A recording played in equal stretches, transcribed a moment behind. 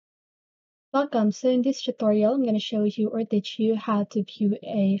Welcome. So in this tutorial, I'm going to show you or teach you how to view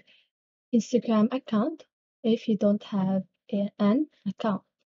a Instagram account if you don't have an account.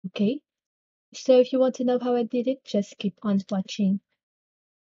 Okay. So if you want to know how I did it, just keep on watching.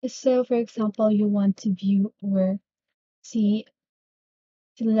 So for example, you want to view or see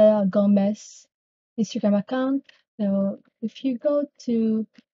Selena Gomez Instagram account. So if you go to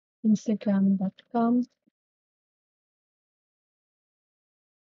Instagram.com,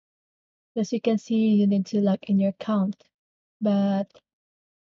 as you can see, you need to log in your account. But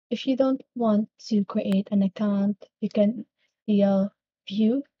if you don't want to create an account, you can still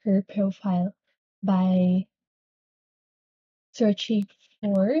view her profile by searching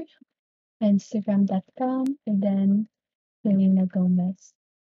for Instagram.com and then Selena Gomez.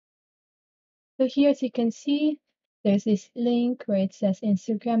 So here, as you can see, there's this link where it says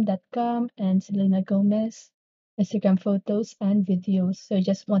Instagram.com and Selena Gomez, Instagram photos and videos. So you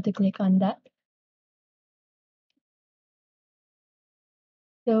just want to click on that.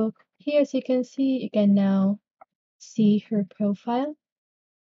 So here, as you can see, you can now see her profile.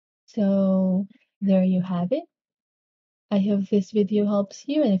 So there you have it. I hope this video helps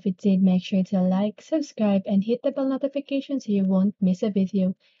you, and if it did, make sure to like, subscribe, and hit the bell notification so you won't miss a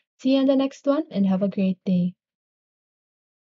video. See you on the next one, and have a great day.